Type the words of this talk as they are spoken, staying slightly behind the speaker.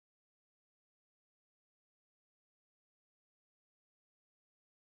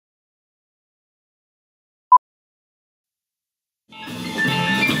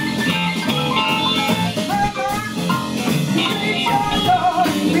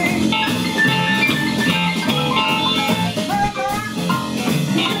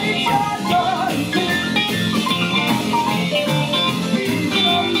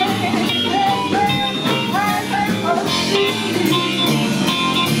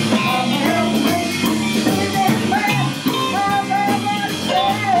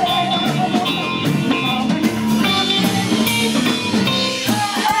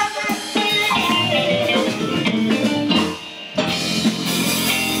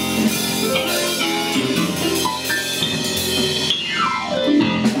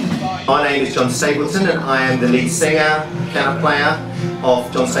My name is John Stapleton and I am the lead singer, piano player of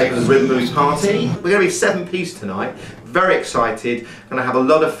John Stapleton's Rhythm Blues Party. We're going to be 7-piece tonight, very excited, going to have a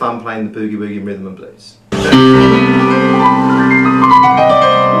lot of fun playing the Boogie Woogie and Rhythm and Blues. It's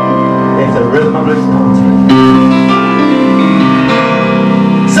a Rhythm and Blues Party.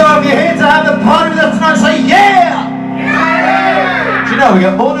 So if you're here to have the party with us tonight, say yeah! Yeah! Do you know, we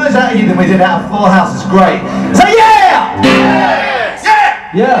got more noise out of you than we did out of Full House, it's great. Say yeah! Yeah!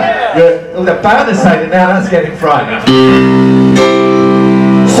 Yeah, yeah. The band is saying it now, that's getting frightening.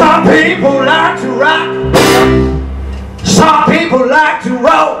 Some people like to rock, some people like to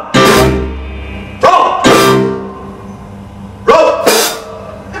roll. Roll! Roll!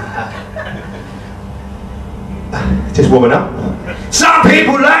 Just warming up. Some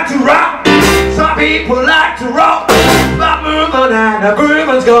people like to rock, some people like to roll. But moving and the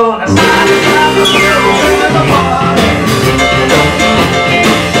grooving's gonna start to have the groove in the party.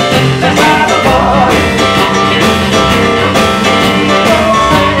 Let's have a party.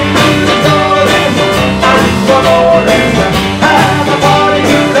 Have a party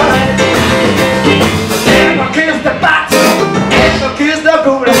tonight. Never kiss the box, never kiss the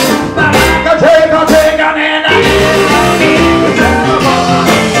booty. But I can take on it. Let's have a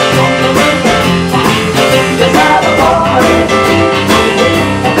party. Let's have a party.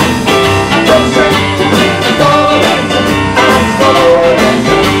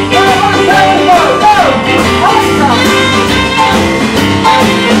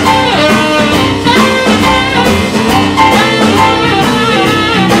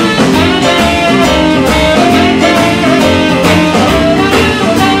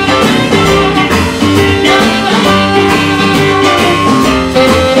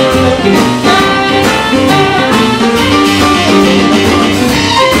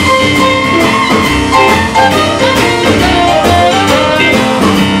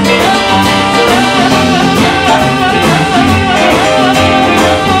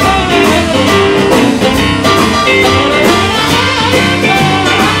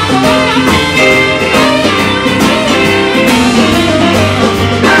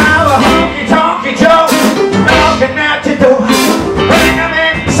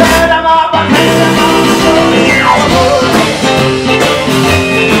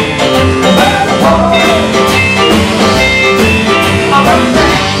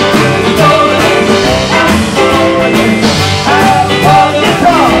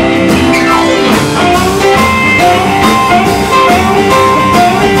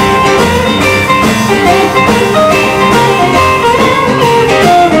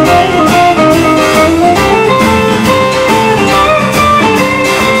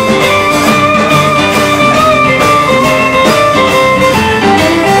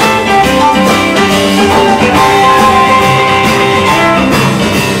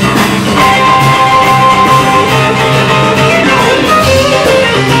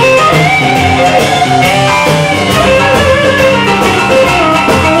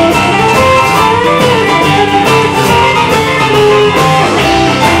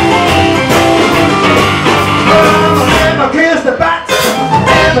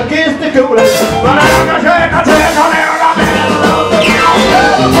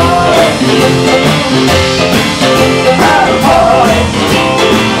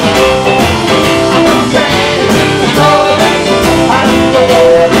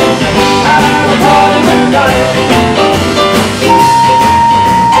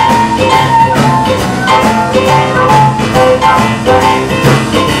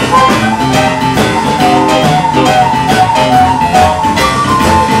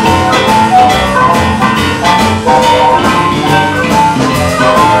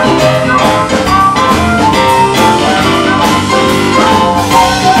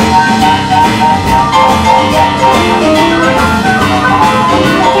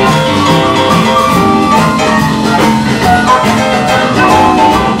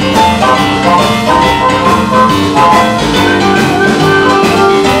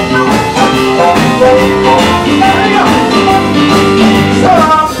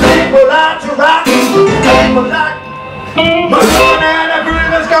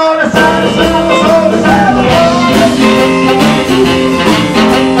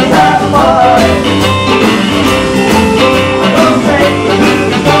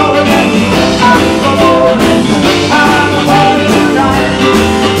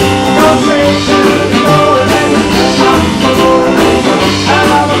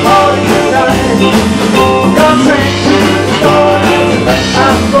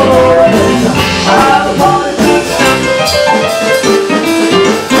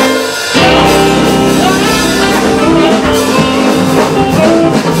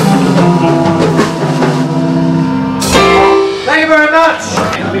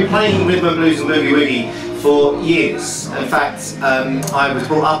 years. In fact, I was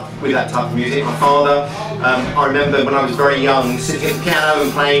brought up with that type of music. My father, I remember when I was very young, sitting at the piano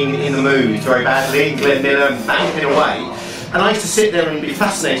and playing In the Mood very badly, Glenn Miller, and banging away. And I used to sit there and be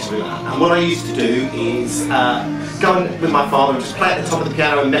fascinated with that. And what I used to do is go with my father and just play at the top of the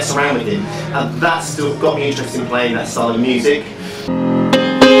piano and mess around with him. And that still got me interested in playing that style of music.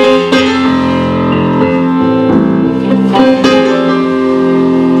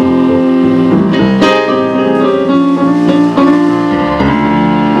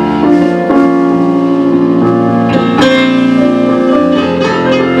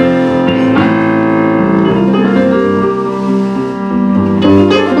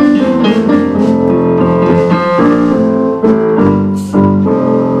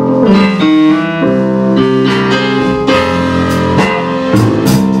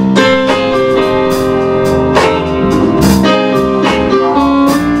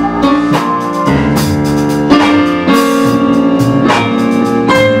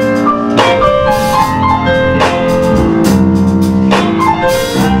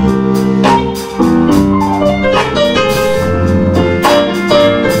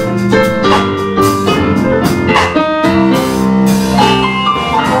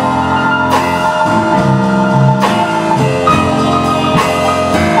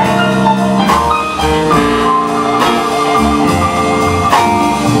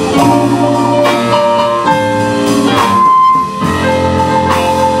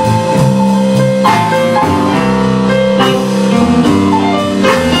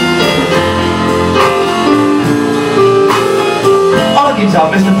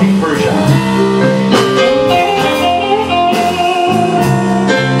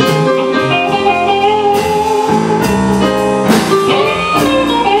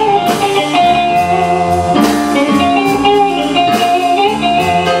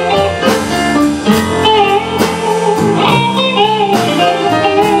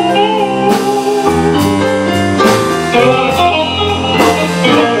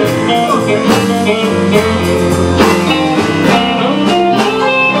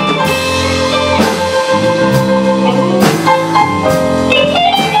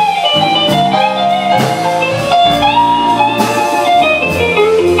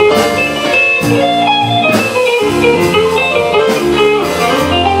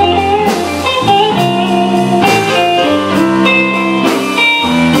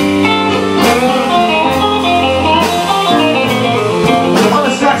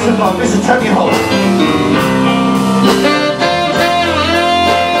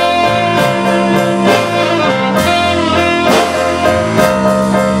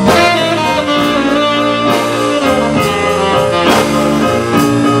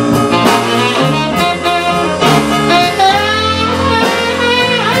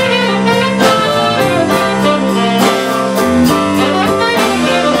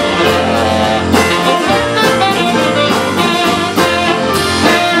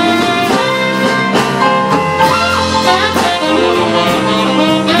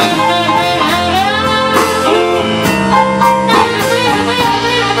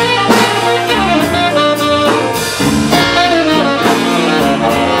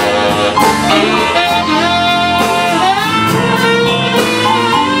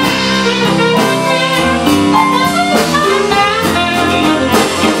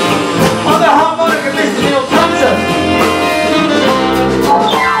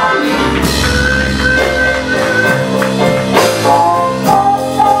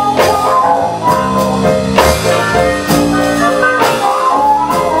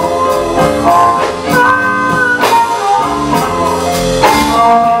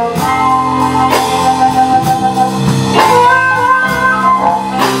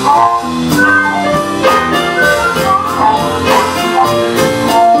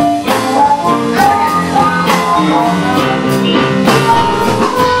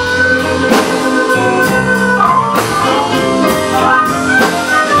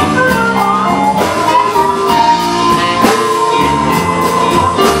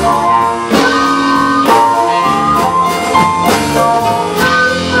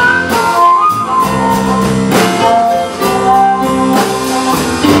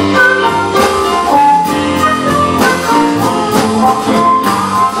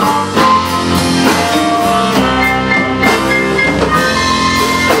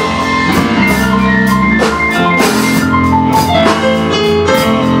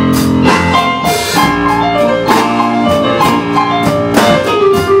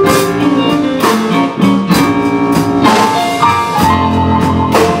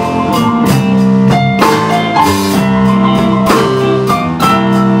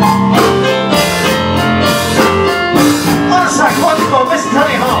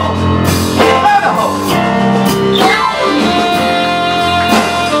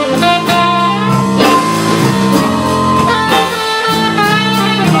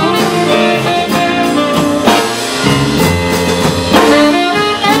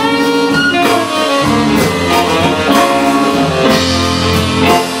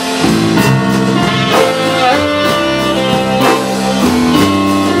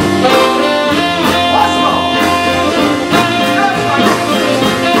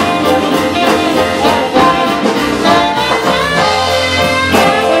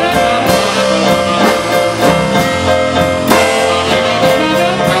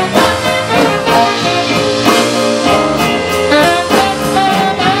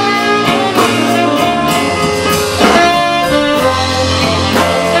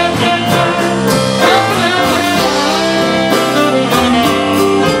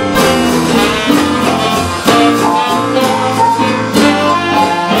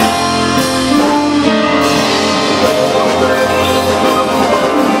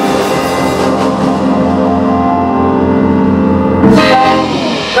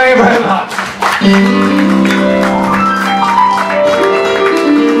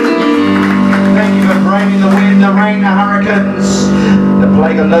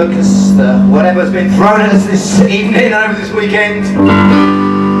 a locust, whatever's been thrown at us this evening, over this weekend.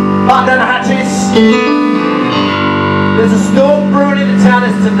 Batten down the hatches. There's a storm brewing in the town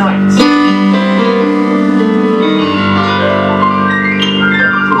tonight.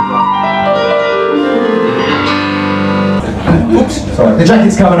 Oops, sorry, the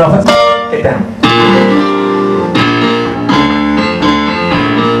jacket's coming off. Get down.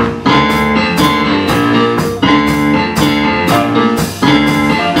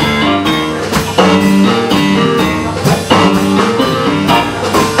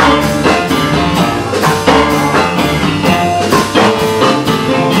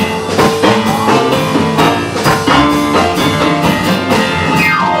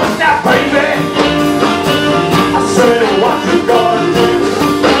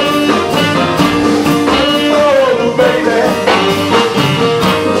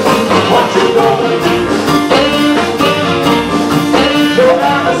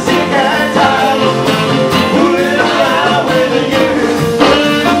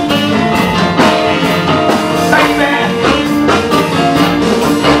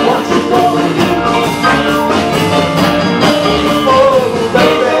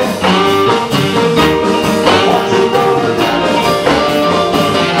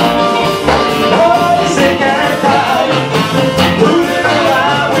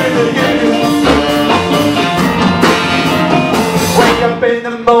 In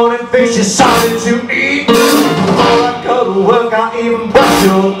the morning, fix you something to eat. Before I go to work, I'll even brush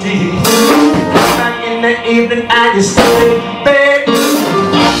your teeth. Come back in the evening and you're still in bed. I'm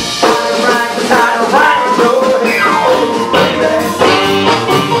right beside your head. Oh, baby,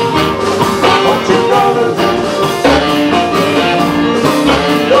 what you gonna do?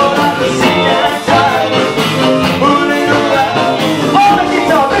 Lord, I'm the sick and tired, fooling around. Oh, the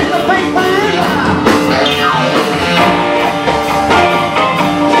guitar, Mr. Big Man.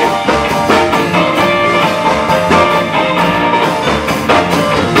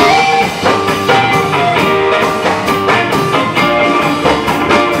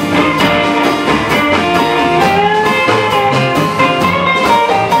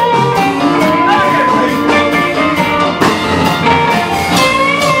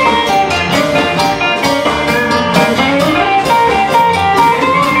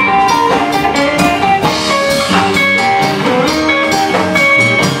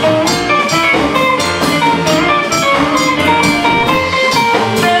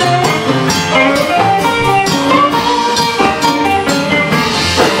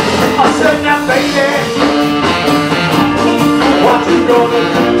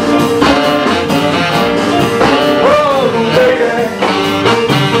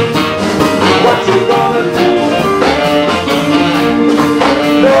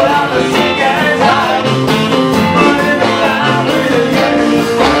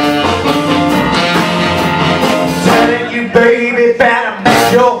 Baby, better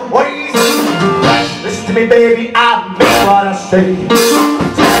make your ways. Listen to me, baby, I mean what I say.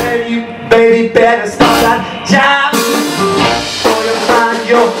 I'm telling you, baby, better stop that job, or you'll find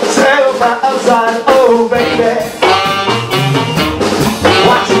yourself outside. Oh, baby,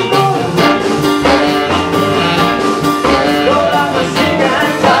 what you gonna do? Lord, I'm a sick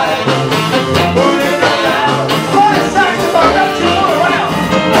and tired, fooling around. What a saxophone, don't you know well?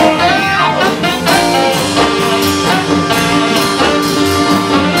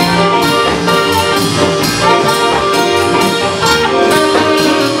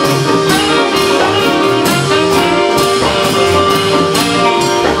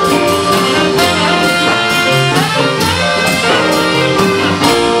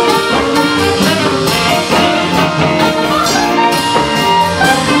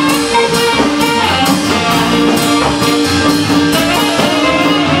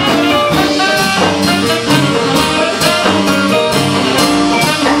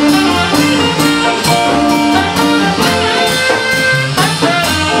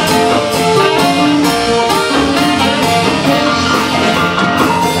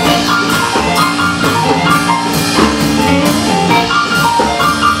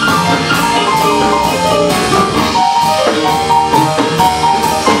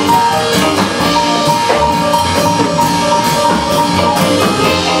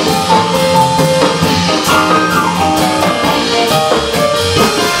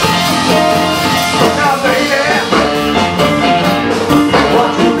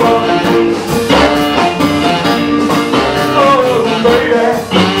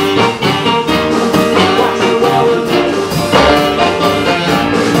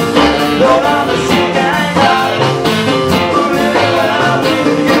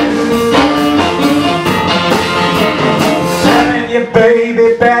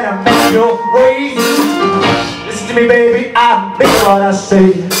 what I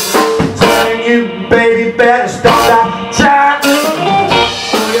say. Telling you, baby, better stop that chat.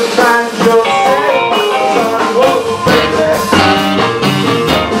 You find yourself, whoa, baby.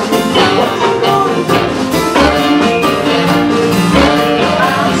 What you gonna do?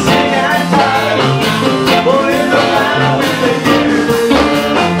 I'm sick and tired, fooling around with you.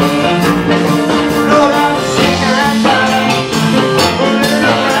 Lord, I'm sick and tired, fooling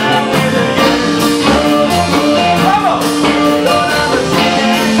around with you. Come on! Lord, I'm sick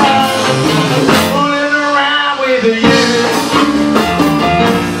and tired, fooling around with you.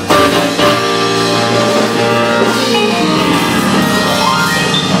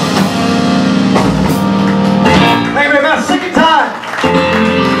 Thank you very much. Second time.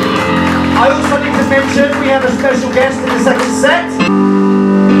 I also need to mention we have a special guest in the second set.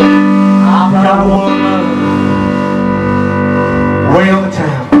 I've got a woman way on the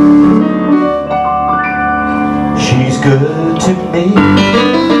town. She's good to me.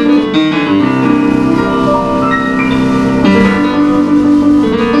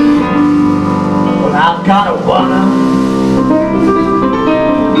 Well, I've got a woman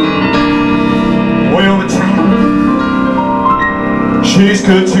way on the town. She's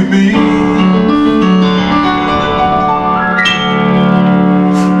good to me.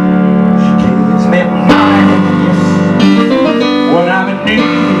 She gives me money, yes, when I'm in need.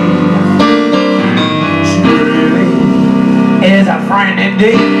 She really is a friend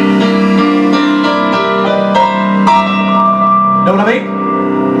indeed. Know what I mean?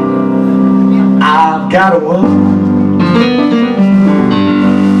 I've got a woman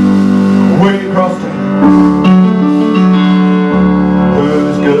way across town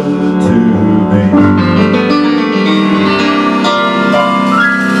who's good to me.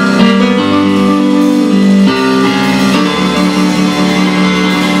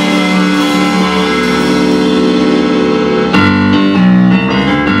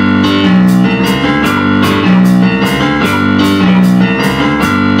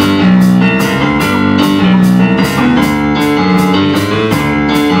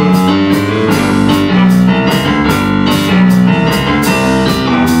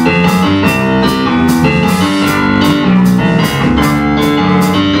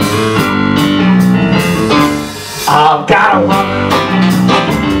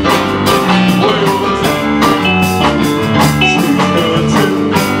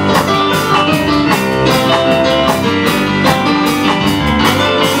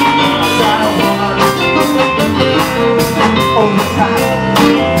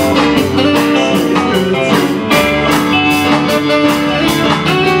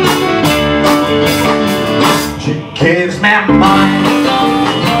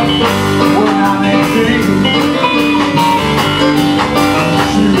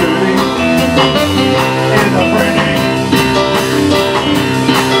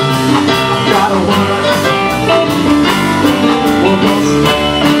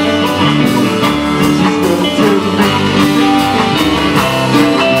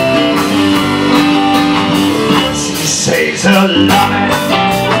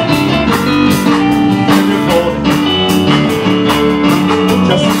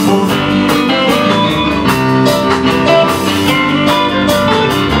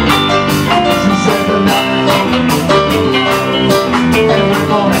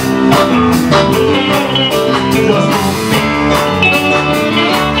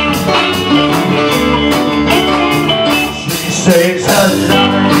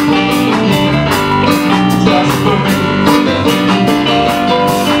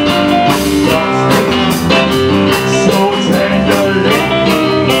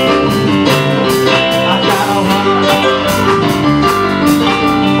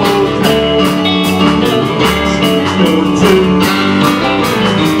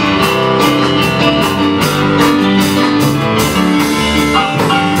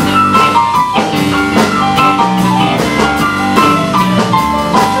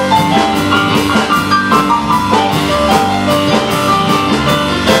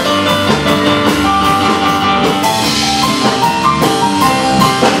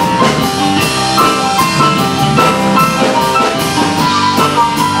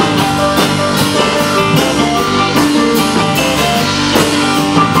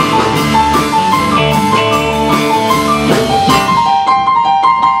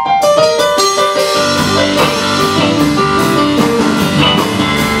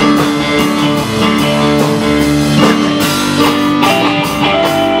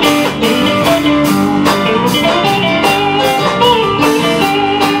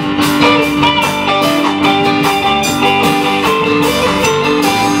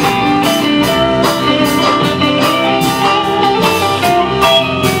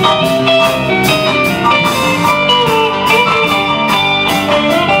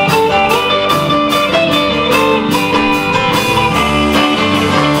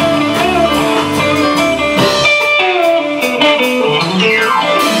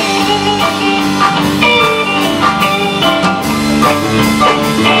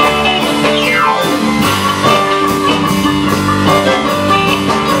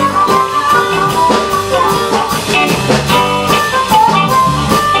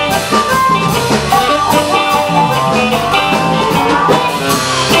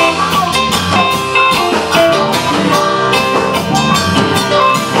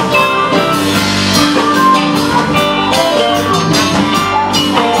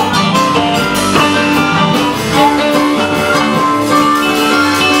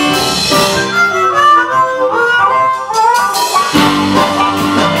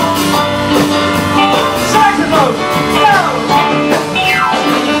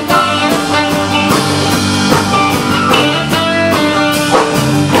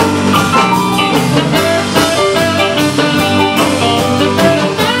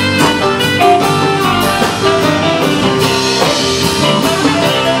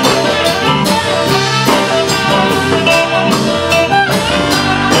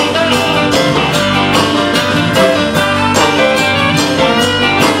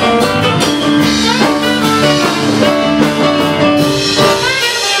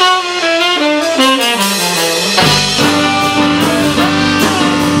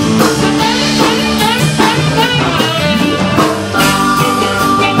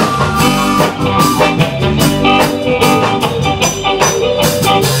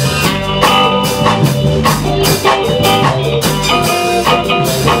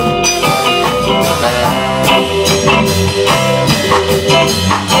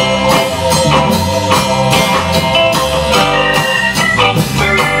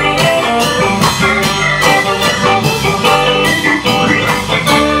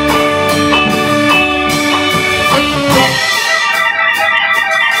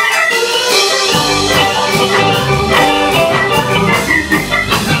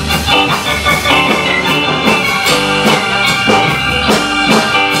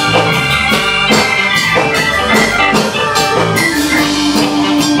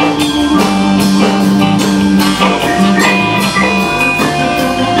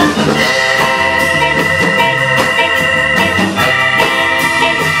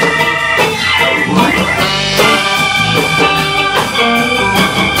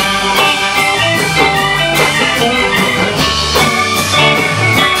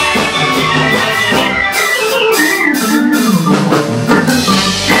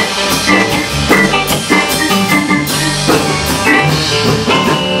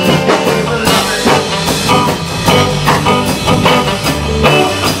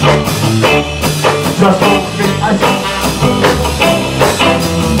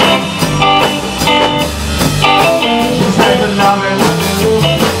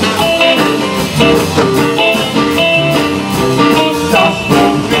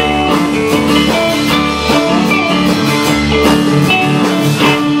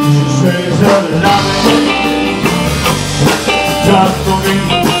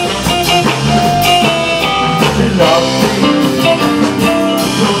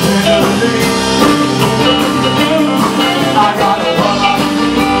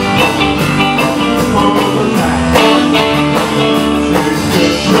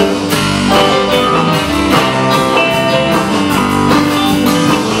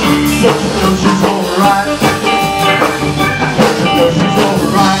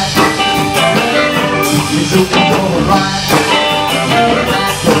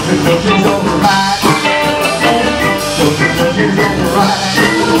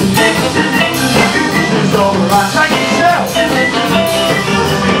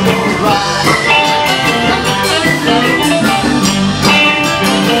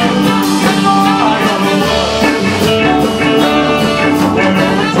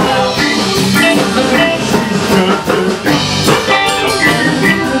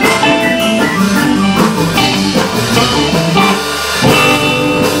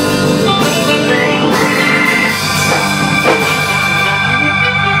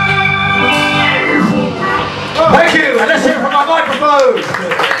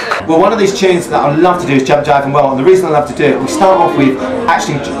 Well, one of these tunes that I love to do is Jump Jive and Well, and the reason I love to do it, we start off with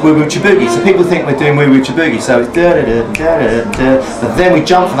actually Woo Woo Chiboogie, so people think we're doing Woo Woo Chiboogie, so it's da da da da da da, but then we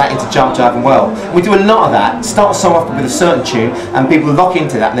jump from that into Jump Jive and Well. We do a lot of that, start a song off with a certain tune, and people lock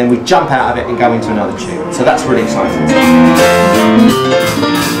into that, and then we jump out of it and go into another tune. So that's really exciting.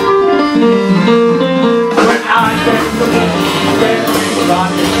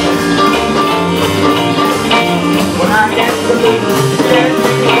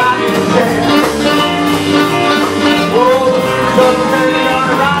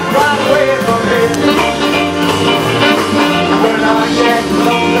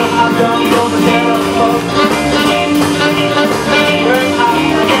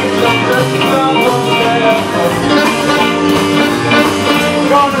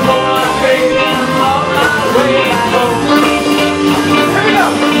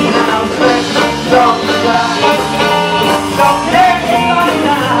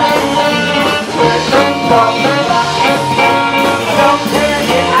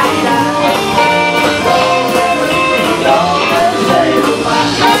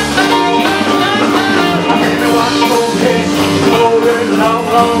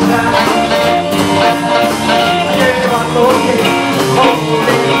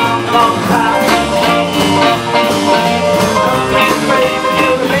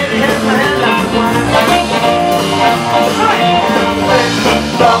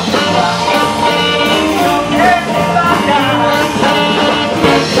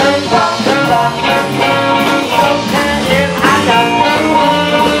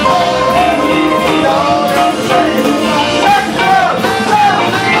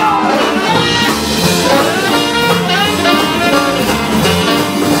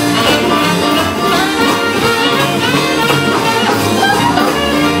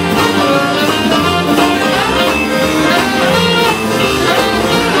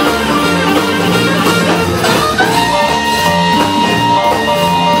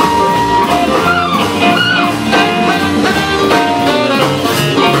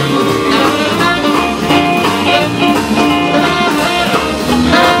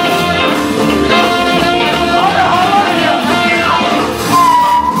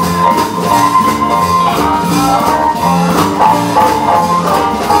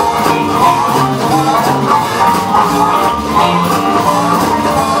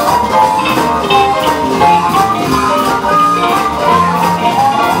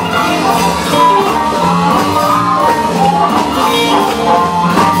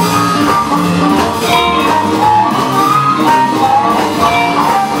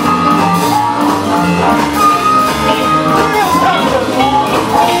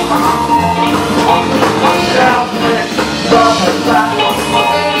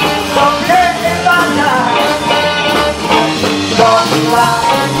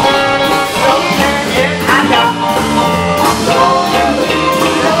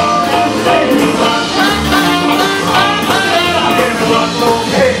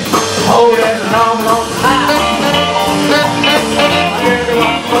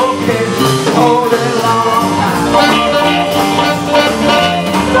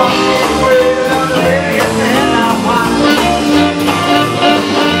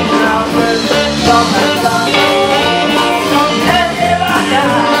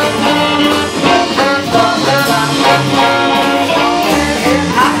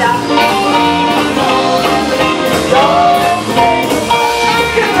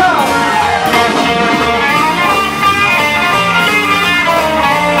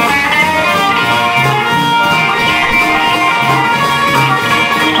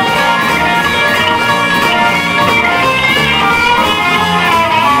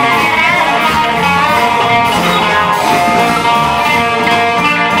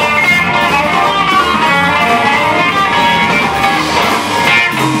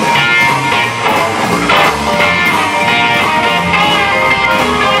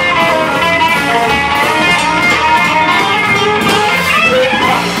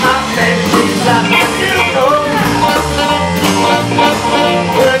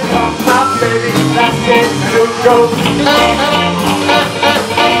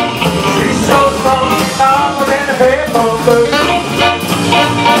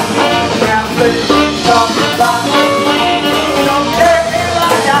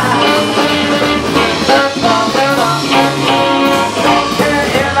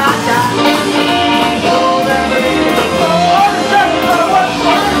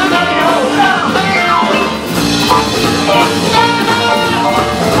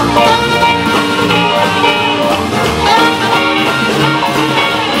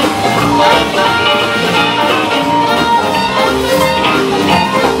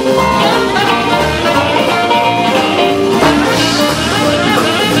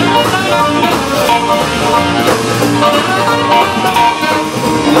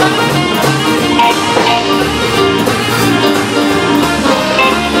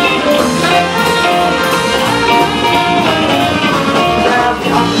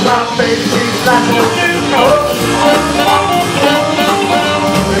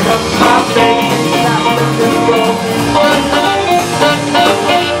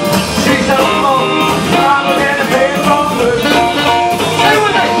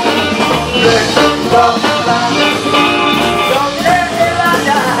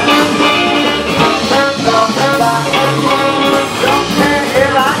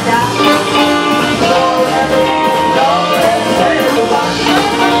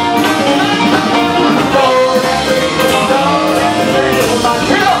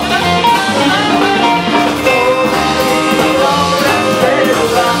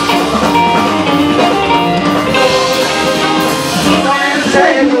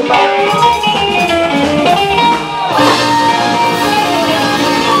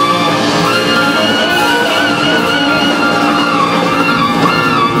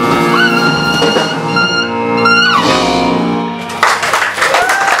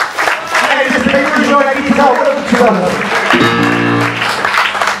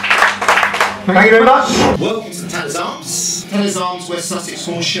 Thank you very much. Welcome to Tanner's Arms. Tanner's Arms, West Sussex,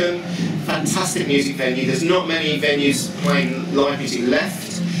 Horsham. Fantastic music venue. There's not many venues playing live music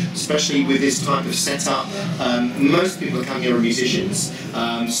left, especially with this type of setup. Most people that come here are musicians,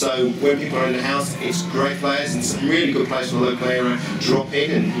 so when people are in the house, it's great players and some really good players from the local area drop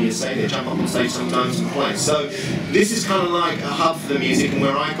in and they jump up on stage sometimes and play. So this is kind of like a hub for the music and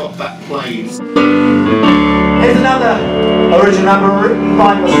where I got back playing. Here's another original number written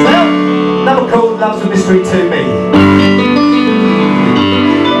by myself, number called Love's a Mystery to Me.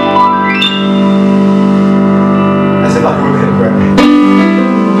 As if I can remember it.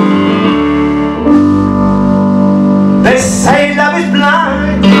 They say love is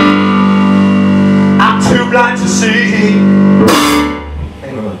blind, I'm too blind to see.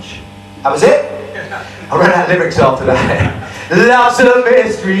 Thank you very much. That was it? I ran out of lyrics after that. Love's a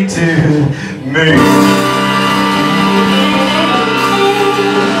mystery to me.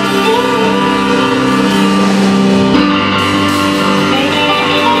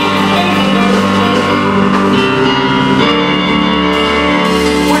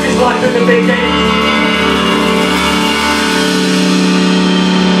 Which is like the big game.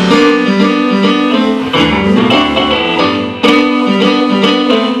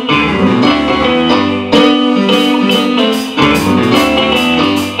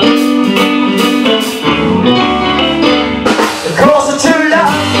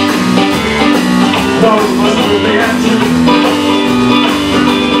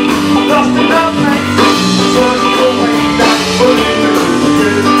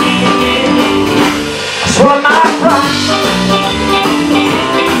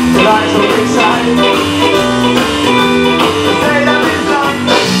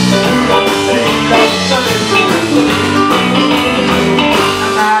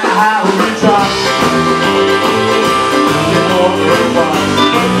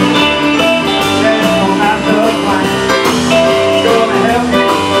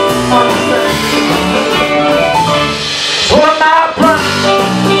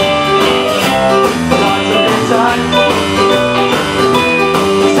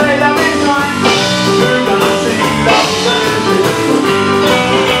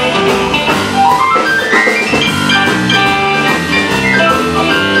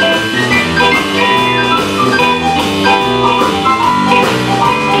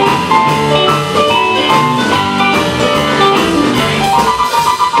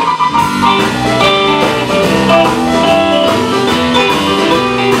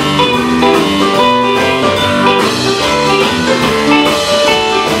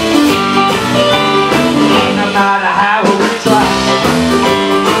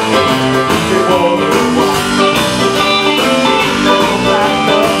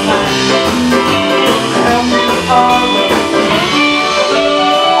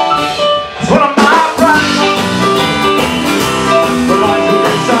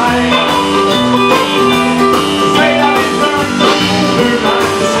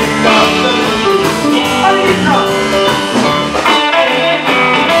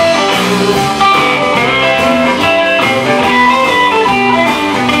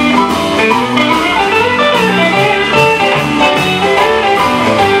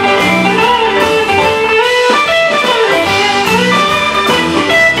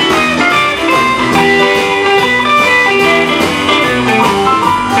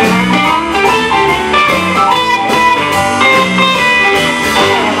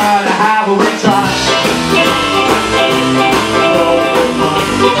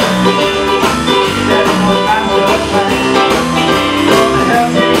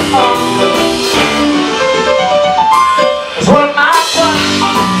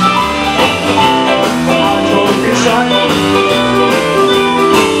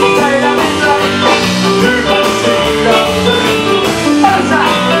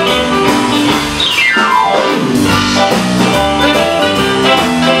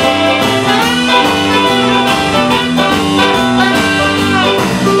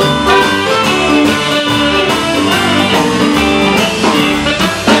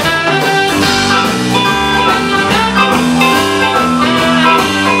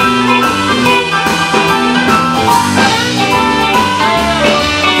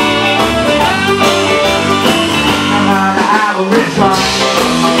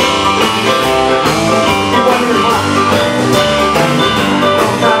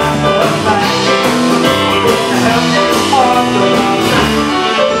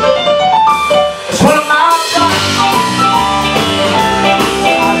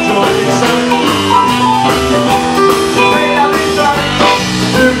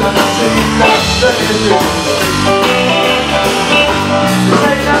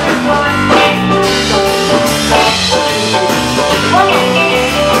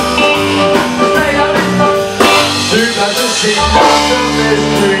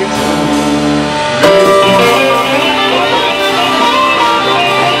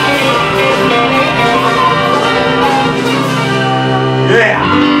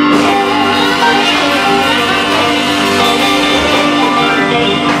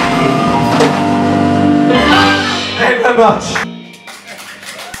 Much.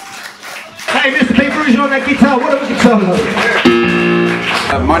 Hey, Mr. Pete Ferrugia on that guitar. What have we guitar?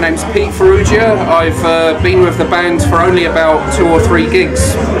 My name's Pete Ferrugia. I've been with the band for only about 2 or 3 gigs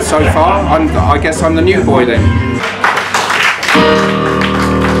so far. I guess I'm the new boy then.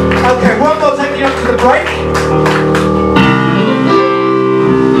 Okay, one more, take you up to the break.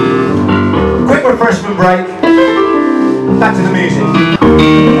 Quick refreshment break. Back to the music.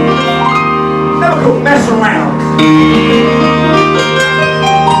 Never called mess around.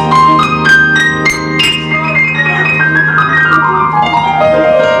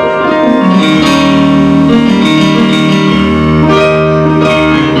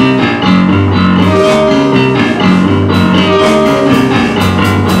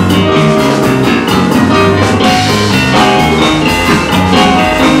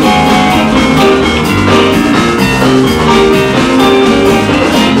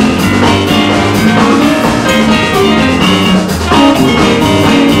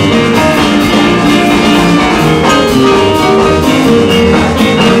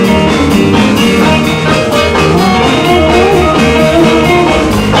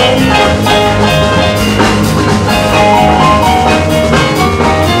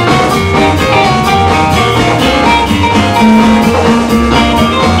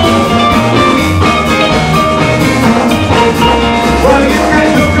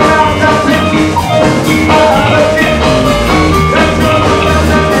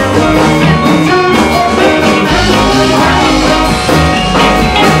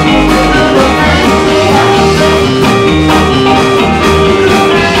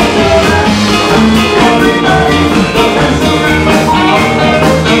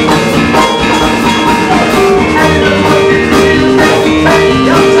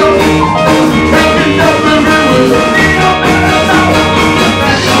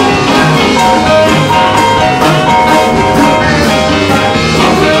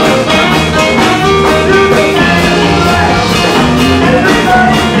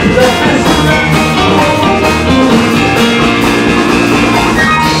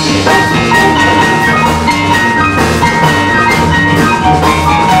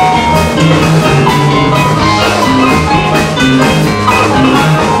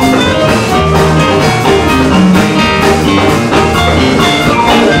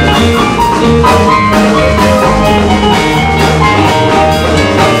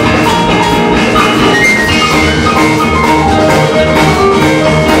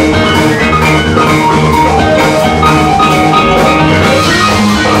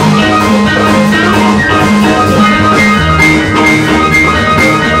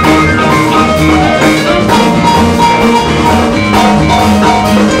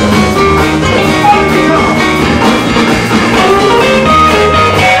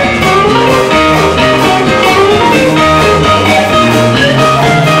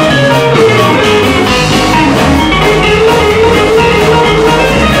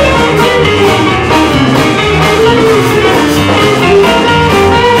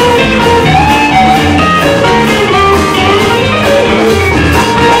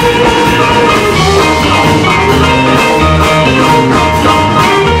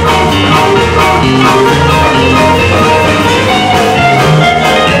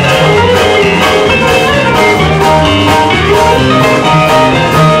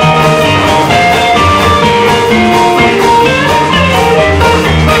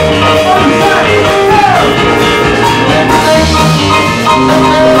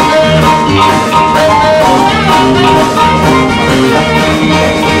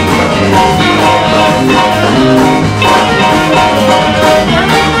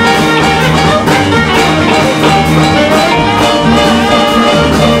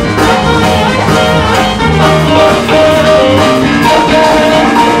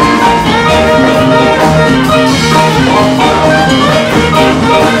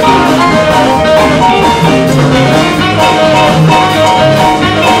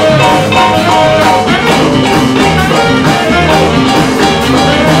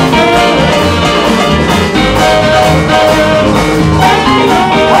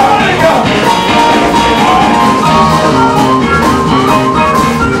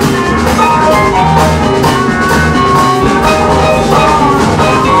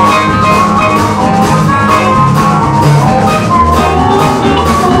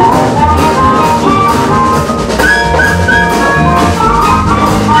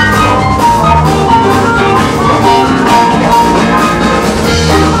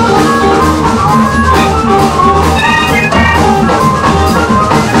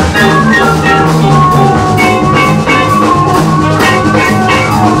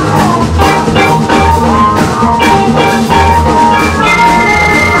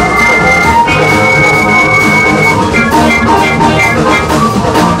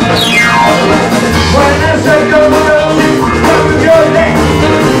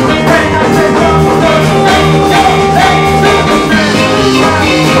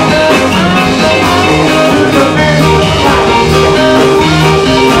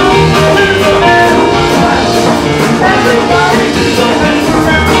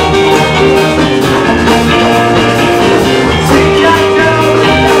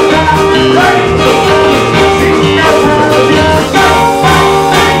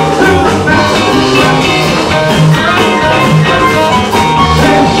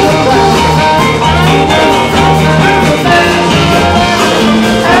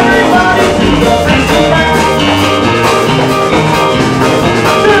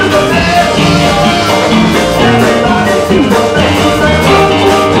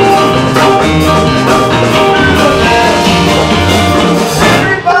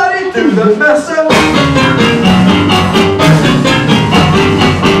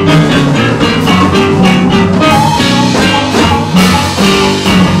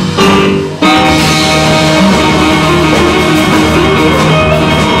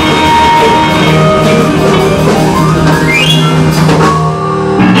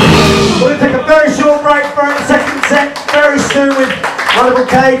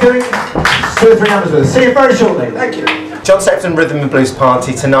 numbers with us. See you very shortly. Thank you. John Stapleton Rhythm and Blues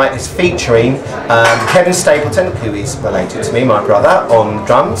Party tonight is featuring Kevin Stapleton, who is related to me, my brother, on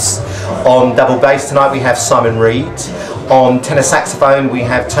drums. On double bass tonight we have Simon Reed. On tenor saxophone we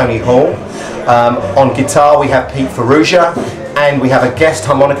have Tony Hall. On guitar we have Pete Ferrugia. And we have a guest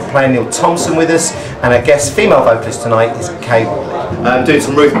harmonica player, Neil Thompson, with us. And a guest female vocalist tonight is Kay Worley. Doing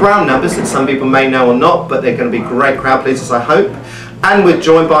some Ruth Brown numbers that some people may know or not, but they're going to be great crowd pleasers, I hope. And we're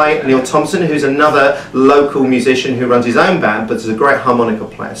joined by Neil Thompson, who's another local musician who runs his own band, but is a great harmonica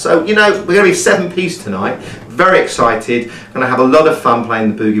player. So, you know, we're going to be 7-piece tonight. Very excited. Going to have a lot of fun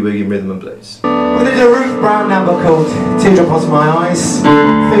playing the Boogie Woogie Rhythm and Blues. We're going to do a Ruth Brown number called Teardrop Onto My Eyes,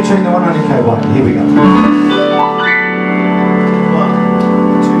 featuring the one on Kay Worley. Here we go. 1,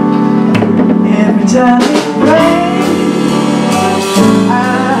 2. Every time it rains, I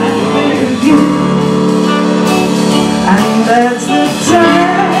feel you, and that's the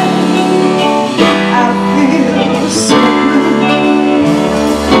time I feel so good.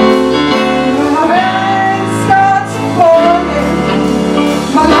 My rain starts pouring,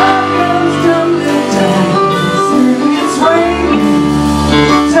 my love comes tumbling down. It's raining,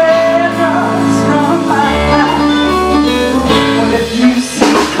 teardrops from my eyes. Well, if you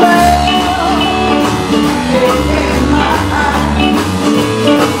see clouds in my eyes,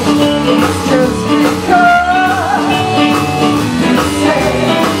 it's just because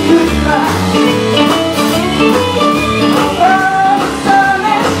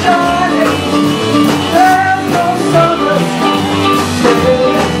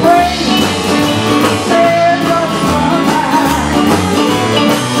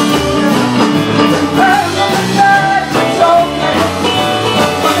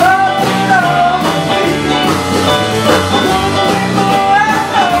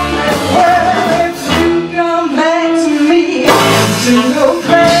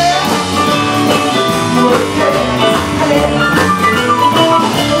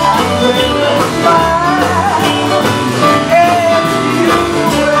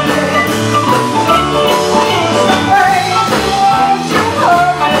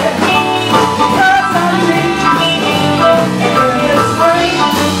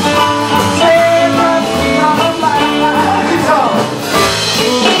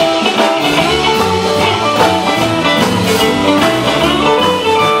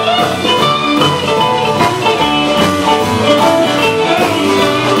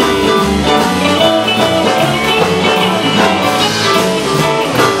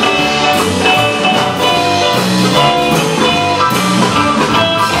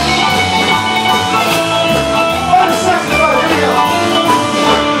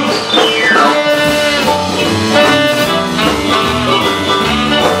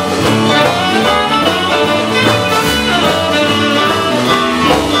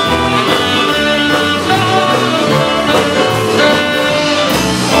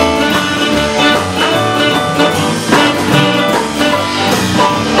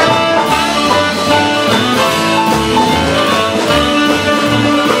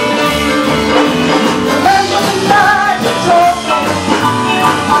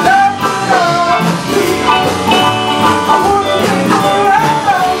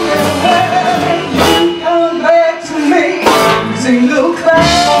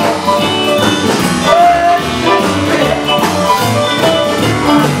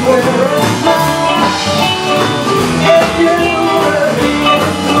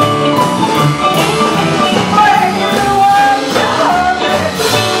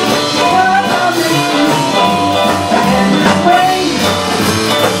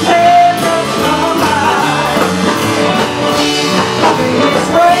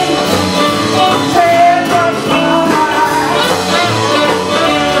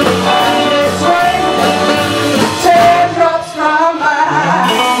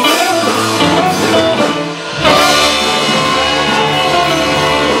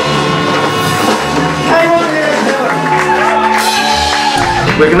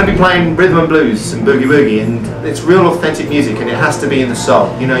We're going to be playing rhythm and blues and boogie woogie, and it's real authentic music, and it has to be in the soul.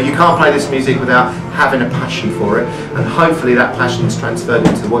 You know, you can't play this music without having a passion for it, and hopefully that passion is transferred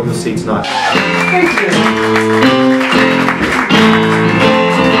into what you'll see tonight. Thank you.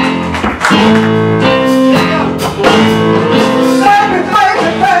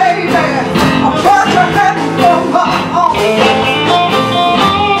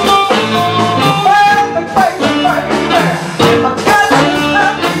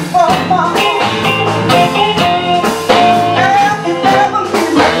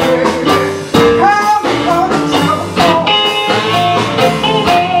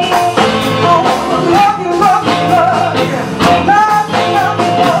 Love you, love you, love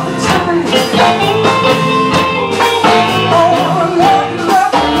you.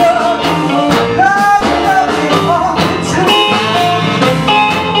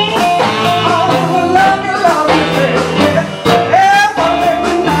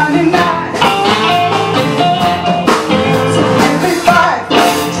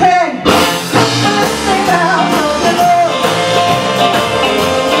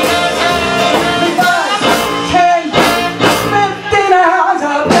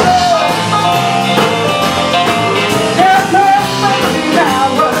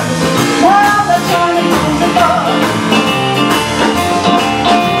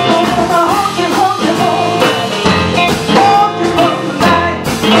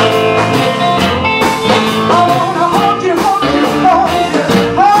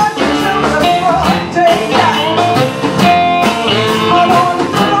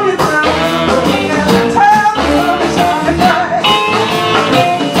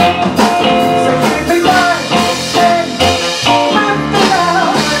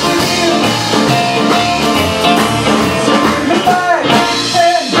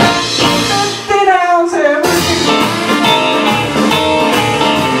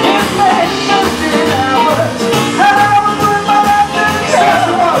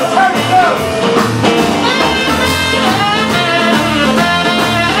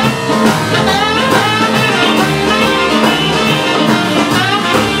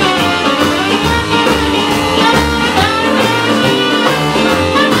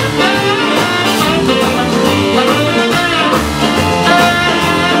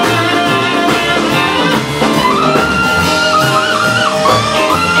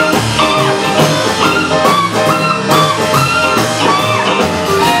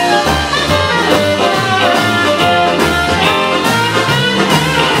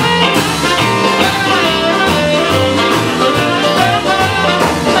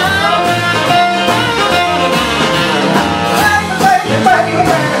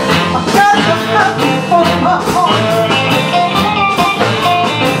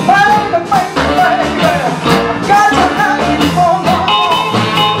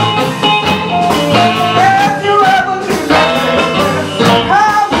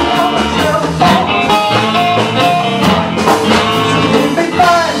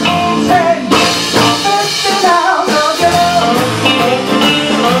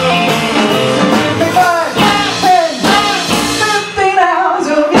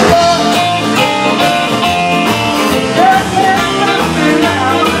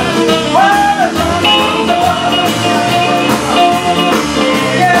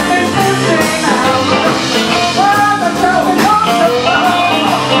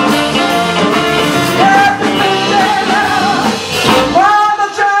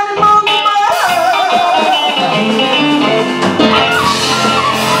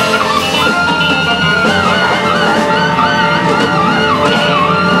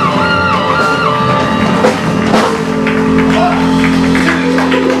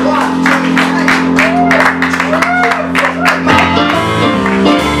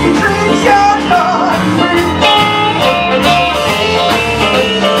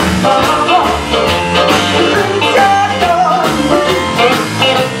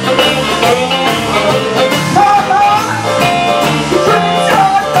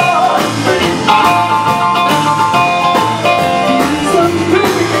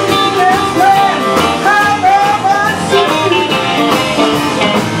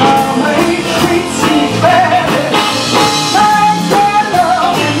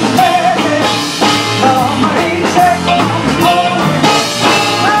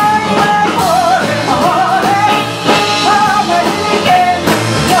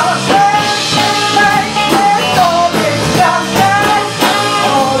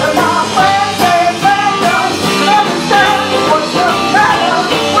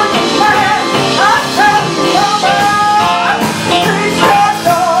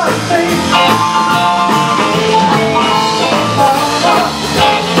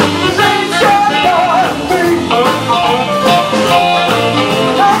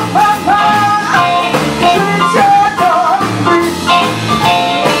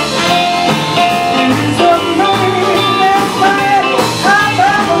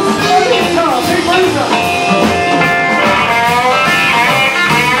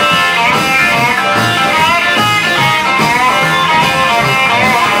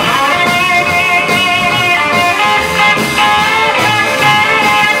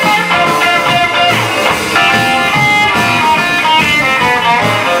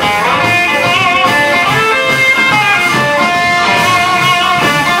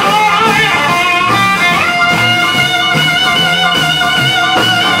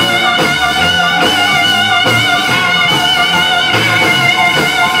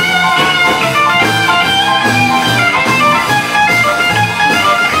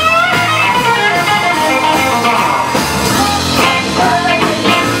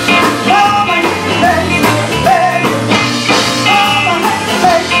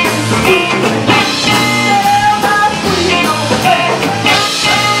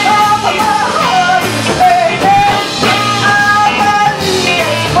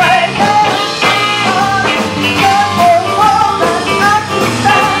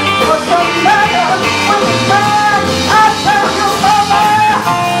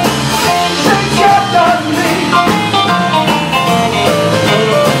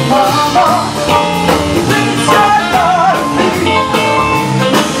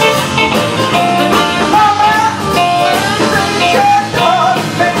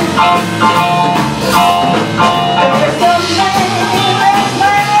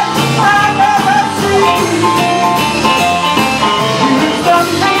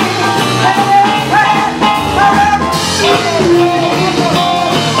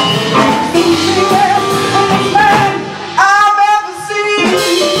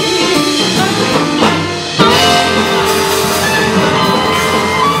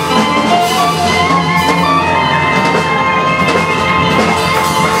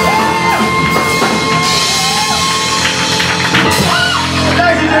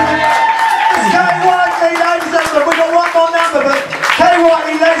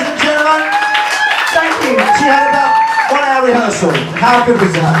 good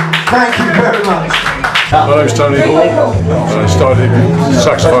was that? Thank you very much. My name's Tony Hall. I started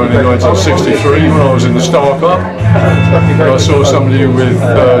saxophone in 1963 when I was in the Star Club. I saw somebody with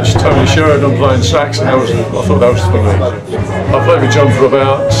Tony Sheridan playing sax, and I thought that was for me. I've played with John for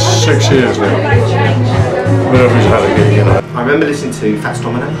about 6 years now. Whenever he's had a gig, you know. I remember listening to Fats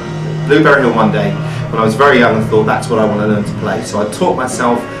Domino, Blueberry Hill one day when I was very young and thought that's what I want to learn to play. So I taught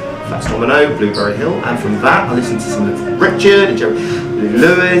myself Fats Domino, Blueberry Hill, and from that I listened to some of Richard and Jerry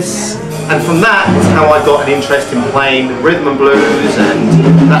Lewis. And from that is how I got an interest in playing rhythm and blues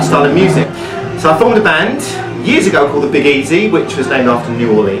and that style of music. So I formed a band years ago called the Big Easy, which was named after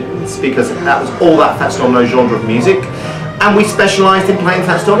New Orleans because that was all that Fats Domino genre of music. And we specialised in playing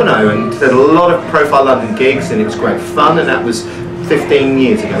Fats Domino and did a lot of profile London gigs, and it was great fun, and that was 15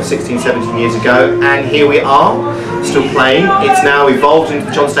 years ago, 16, 17 years ago, and here we are, still playing. It's now evolved into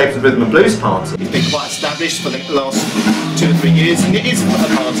the John Stapleton Rhythm and Blues Party. It's been quite established for the last 2 or 3 years, and it is a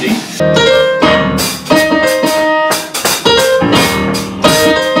party.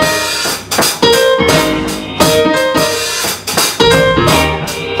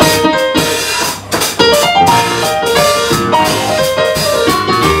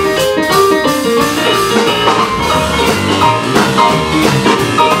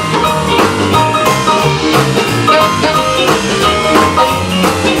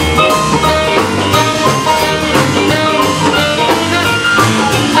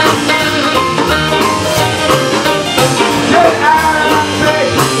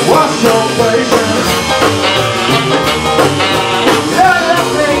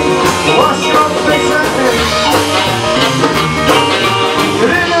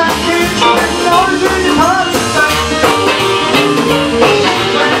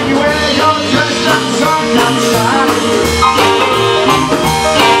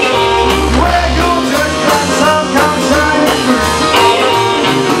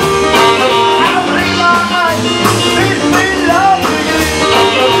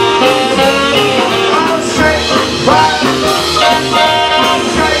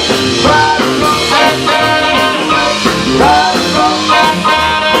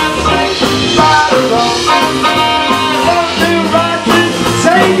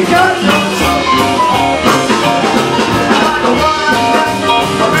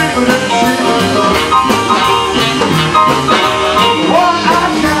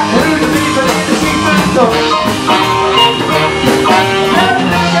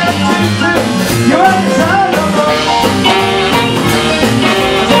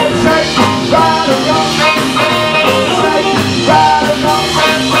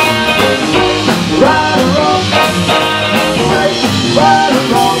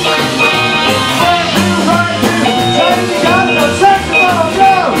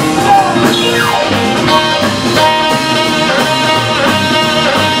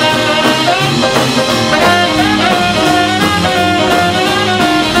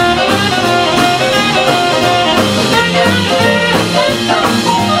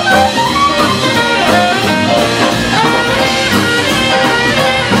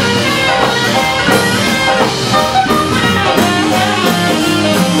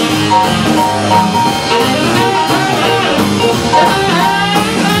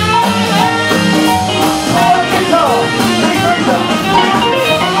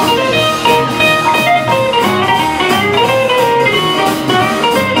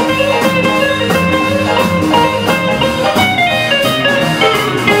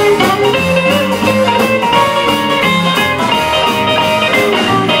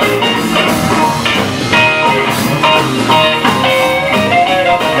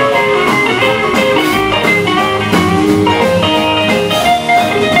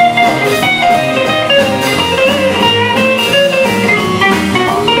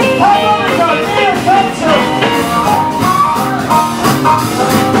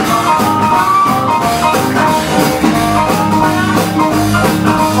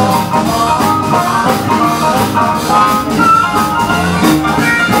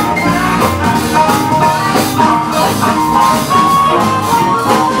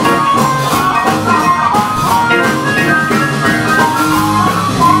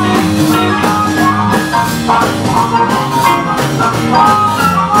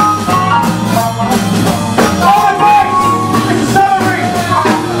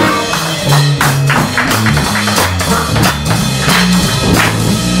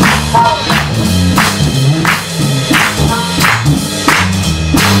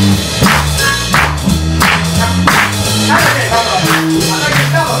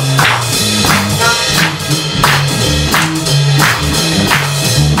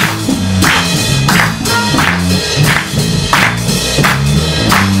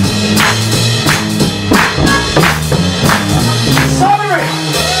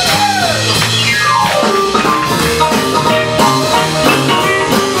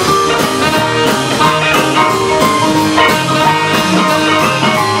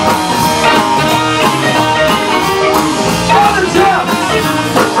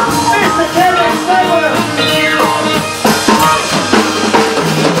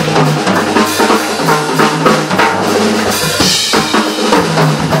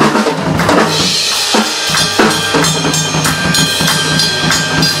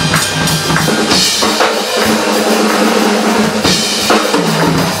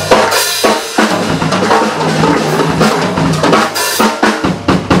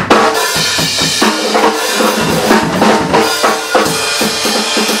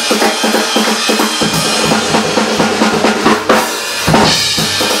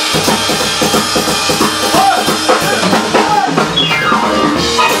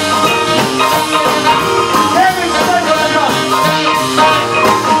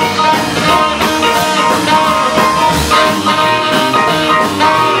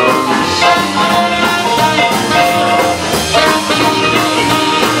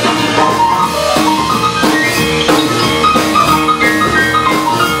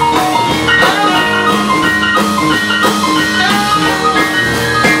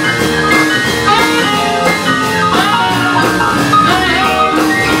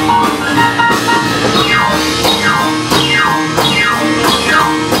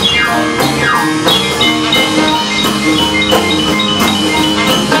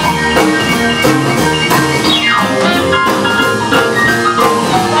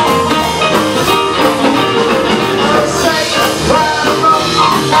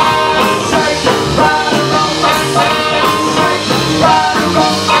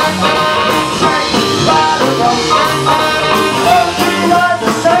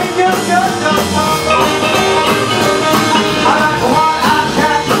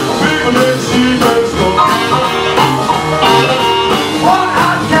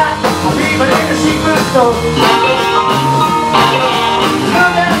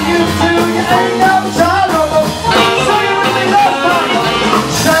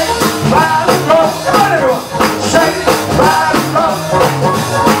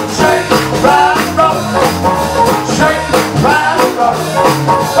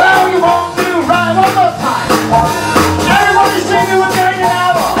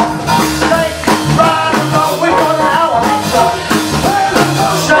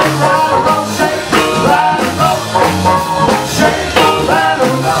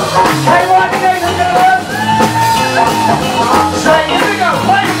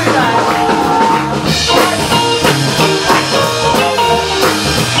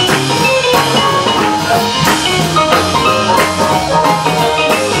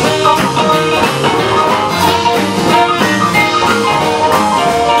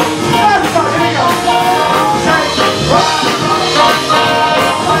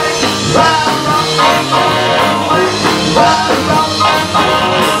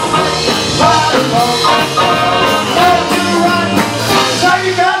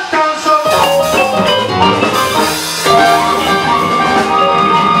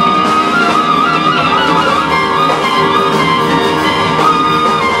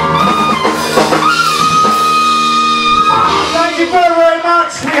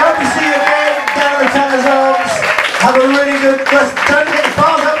 Have a really good rest. Don't forget the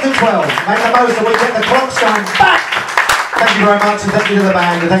bar's up to 12. Make the most of we get the clocks going back. Thank you very much, and thank you to the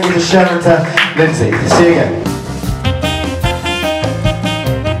band, and thank you to Sharon and to Lindsay. See you again.